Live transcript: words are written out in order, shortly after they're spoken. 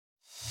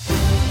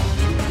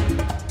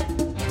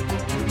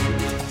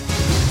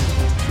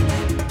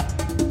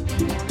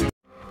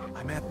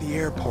the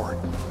airport.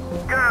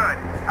 Good.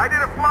 I did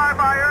a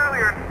flyby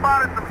earlier and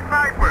spotted some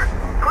snipers.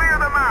 Clear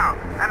them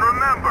out. And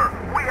remember,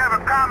 we have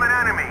a common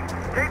enemy.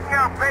 Taking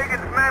out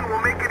Pagan's men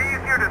will make it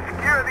easier to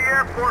secure the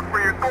airport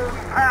for your Golden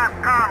Pass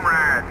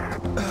comrades.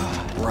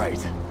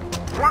 Right.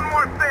 One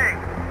more thing.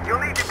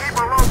 You'll need to keep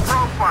a low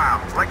profile,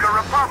 like a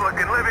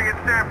Republican living in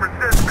San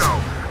Francisco.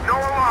 No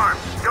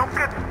alarms. Don't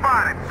get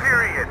spotted,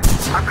 period.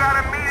 I've got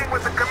a meeting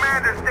with the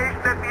commander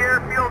stationed at the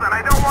airfield, and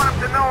I don't want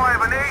him to know I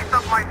have an ace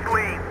up my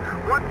sleeve.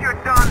 Once you're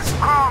done,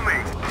 call me.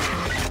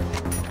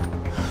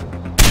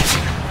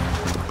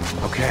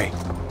 Okay.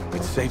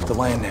 It's safe to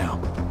land now.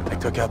 I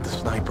took out the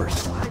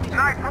snipers.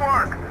 Nice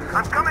work.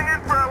 I'm coming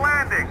in for a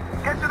landing.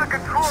 Get to the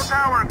control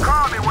tower and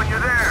call me when you're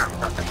there.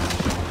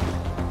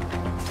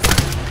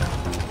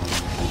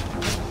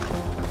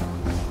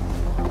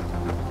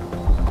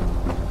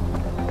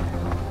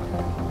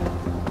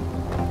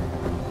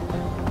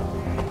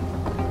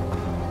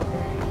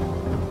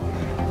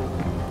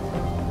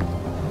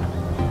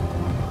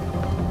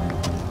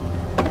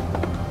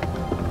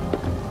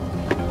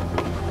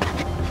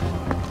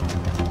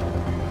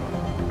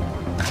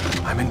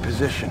 I'm in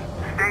position.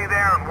 Stay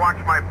there and watch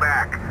my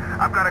back.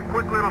 I've got a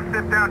quick little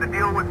sit-down to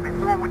deal with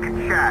before we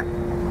can chat.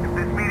 If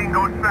this meeting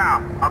goes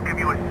south, I'll give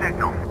you a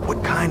signal.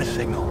 What kind of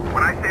signal?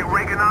 When I say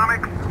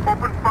Reaganomics,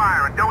 open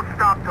fire and don't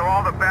stop till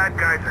all the bad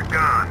guys are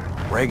gone.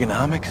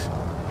 Reaganomics?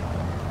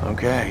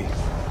 Okay.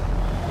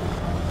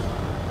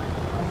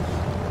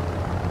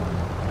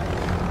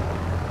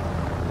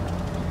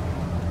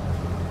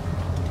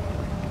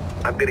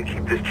 I'm gonna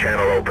keep this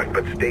channel open,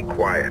 but stay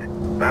quiet.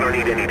 I don't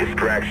need any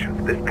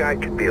distractions. This guy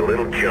can be a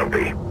little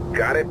jumpy.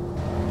 Got it?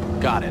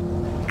 Got it.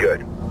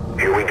 Good.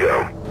 Here we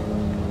go.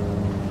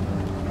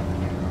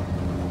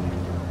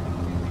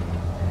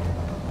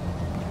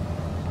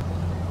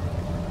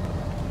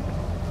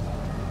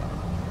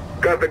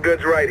 Got the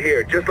goods right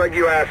here, just like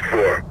you asked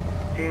for.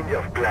 Change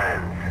of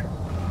plans.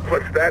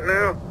 What's that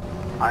now?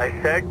 I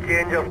said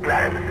change of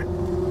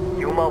plans.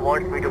 Yuma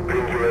wants me to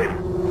bring you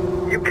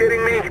in. You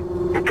kidding me?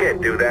 You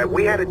can't do that.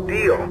 We had a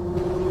deal.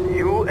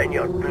 You and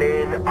your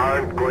plane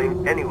aren't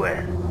going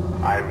anywhere.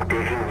 I'm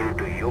taking you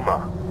to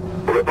Yuma.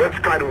 Well, let's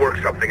try to work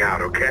something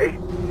out, okay?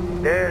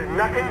 There's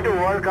nothing to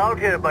work out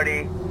here,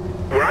 buddy.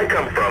 Where I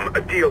come from,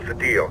 a deal's a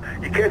deal.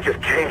 You can't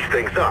just change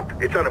things up.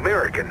 It's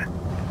un-American.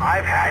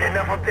 I've had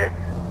enough of this.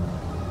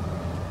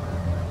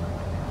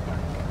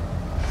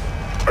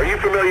 Are you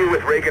familiar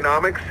with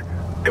Reaganomics?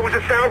 It was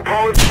a sound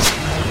policy.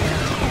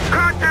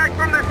 Contact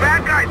from the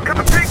bad guys!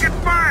 Come taking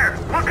fire!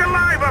 Look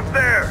alive up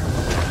there!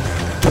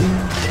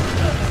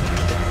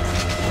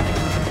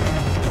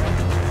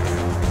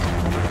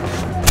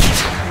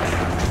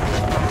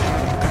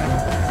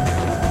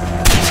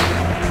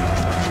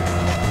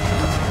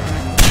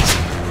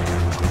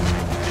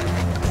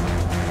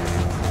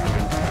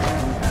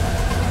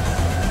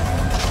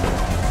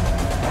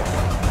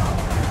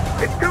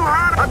 It's too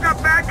hot! I've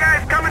got bad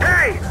guys coming!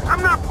 Hey!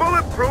 I'm not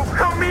bulletproof!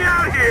 Help me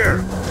out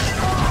here!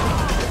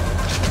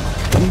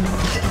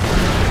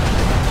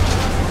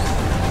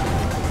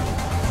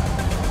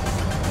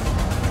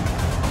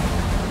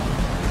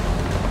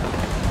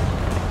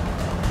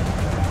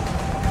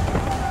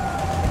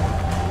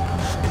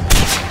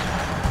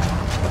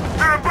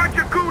 There are a bunch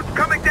of goons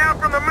coming down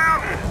from the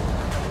mountain!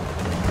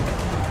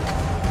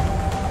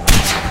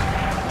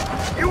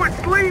 You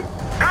asleep?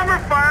 Cover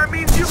fire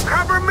means you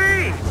cover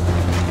me!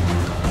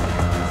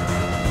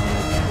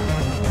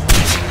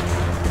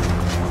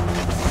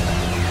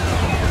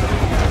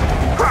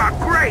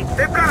 Great!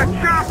 They've got a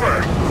chopper!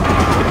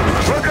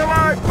 Look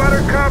alive,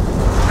 Buttercup!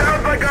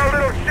 Sounds like our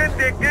little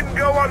shindig didn't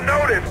go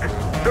unnoticed.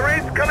 The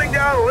rain's coming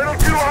down a little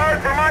too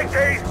hard for my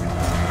taste.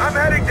 I'm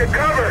heading to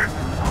cover.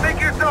 Make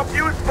yourself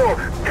useful.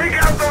 Take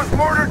out those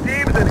mortar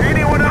teams and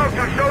anyone else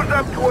who shows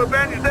up to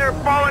avenge their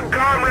fallen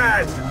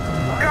comrades.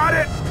 Got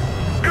it?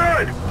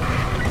 Good!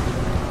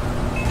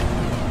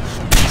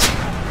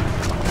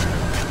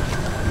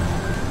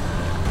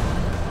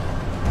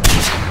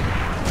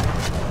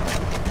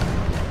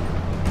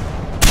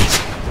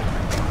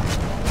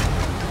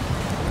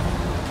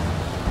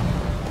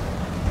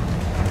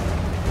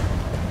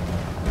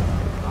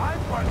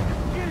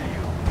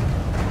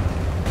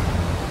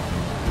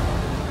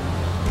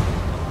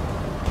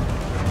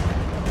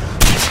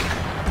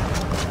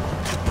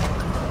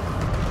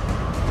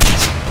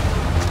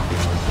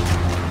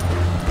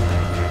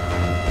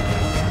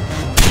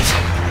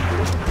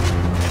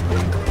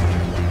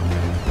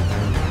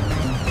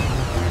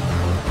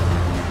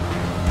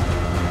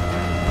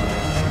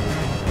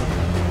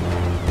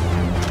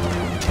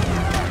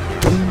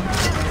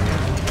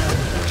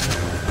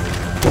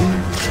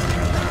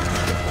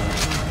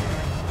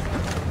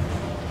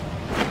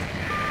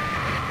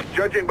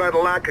 Judging by the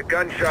lack of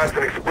gunshots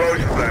and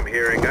explosions I'm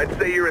hearing, I'd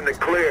say you're in the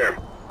clear.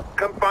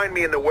 Come find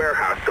me in the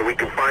warehouse so we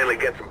can finally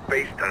get some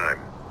face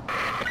time.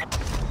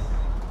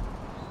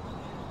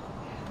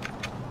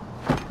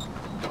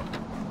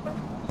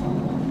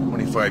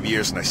 25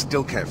 years and I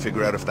still can't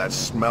figure out if that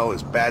smell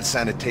is bad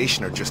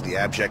sanitation or just the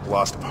abject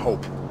loss of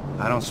hope.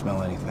 I don't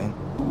smell anything.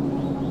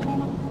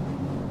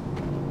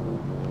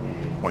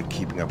 point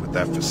keeping up with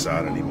that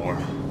facade anymore.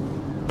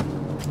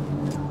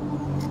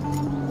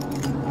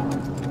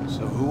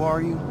 So who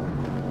are you?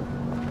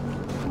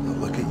 Well,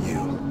 look at you.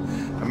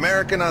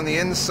 American on the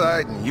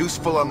inside and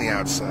useful on the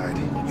outside.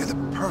 You're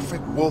the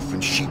perfect wolf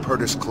in sheep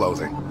herder's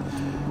clothing.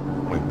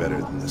 Way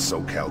better than the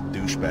SoCal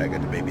douchebag I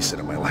had to babysit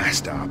at my last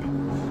stop.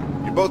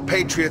 You're both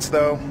patriots,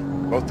 though.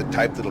 Both the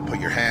type that'll put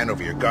your hand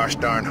over your gosh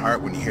darn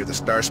heart when you hear the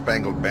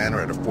Star-Spangled Banner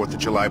at a 4th of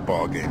July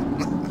ball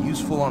game.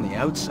 Useful on the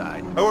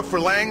outside. I work for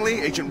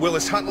Langley, Agent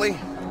Willis Huntley.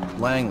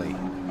 Langley,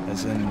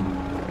 as in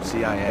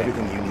CIA.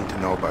 Everything you need to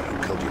know about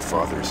who killed your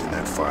father is in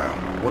that file.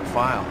 What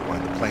file? One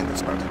in the plane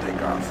that's about to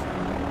take off.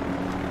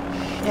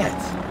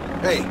 Shit.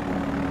 Hey,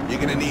 you're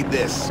gonna need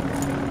this.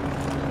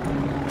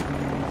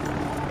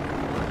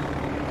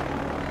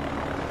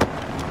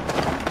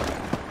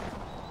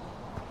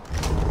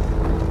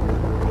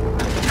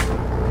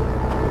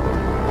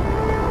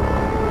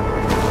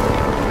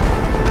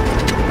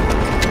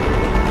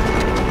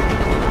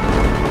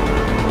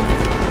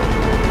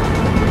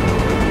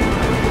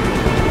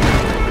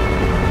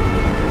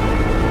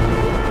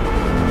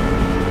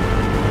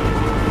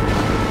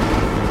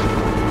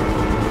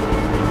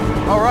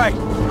 All right,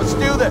 let's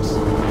do this.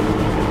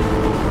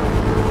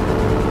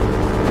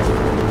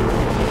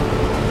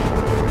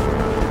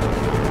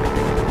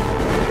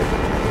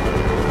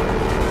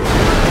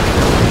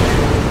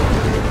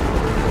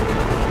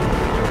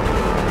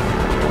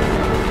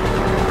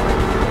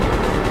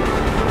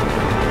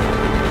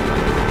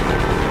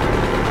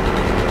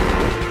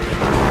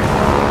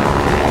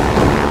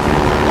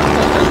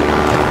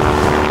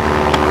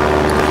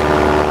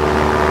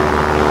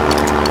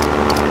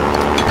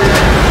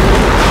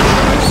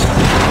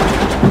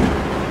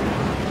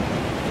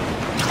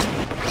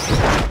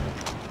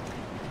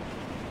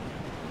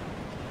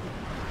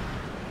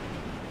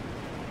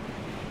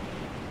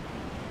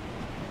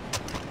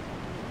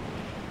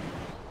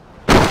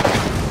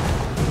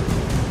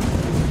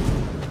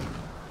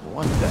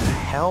 What the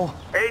hell?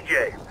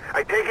 AJ,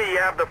 I take it you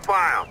have the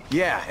file.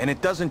 Yeah, and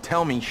it doesn't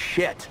tell me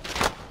shit.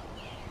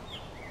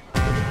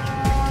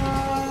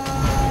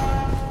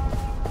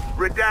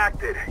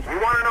 Redacted. You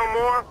want to know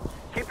more?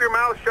 Keep your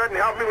mouth shut and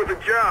help me with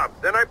the job.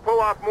 Then I pull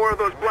off more of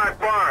those black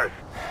bars.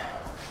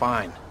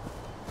 Fine.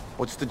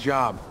 What's the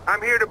job?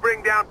 I'm here to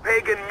bring down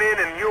Pagan, Min,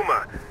 and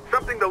Yuma.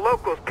 Something the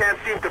locals can't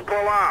seem to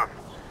pull off.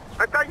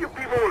 I thought you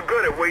people were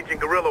good at waging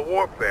guerrilla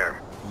warfare.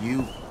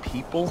 You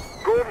people?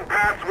 Golden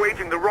Path's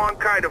waging the wrong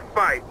kind of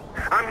fight.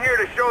 I'm here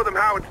to show them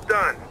how it's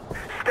done.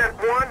 Step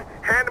 1,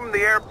 hand them the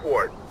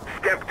airport.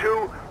 Step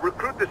 2,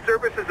 recruit the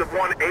services of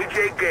one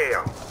AJ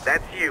Gale.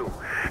 That's you.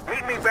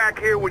 Meet me back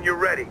here when you're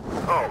ready.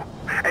 Oh,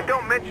 and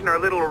don't mention our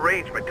little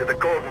arrangement to the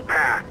Golden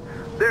Path.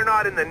 They're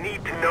not in the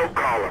need-to-know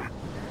column.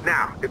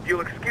 Now, if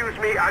you'll excuse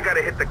me, I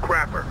gotta hit the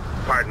crapper.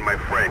 Pardon my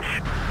French.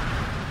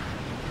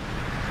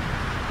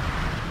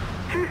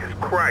 Jesus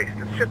Christ,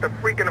 it's just a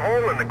freaking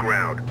hole in the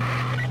ground.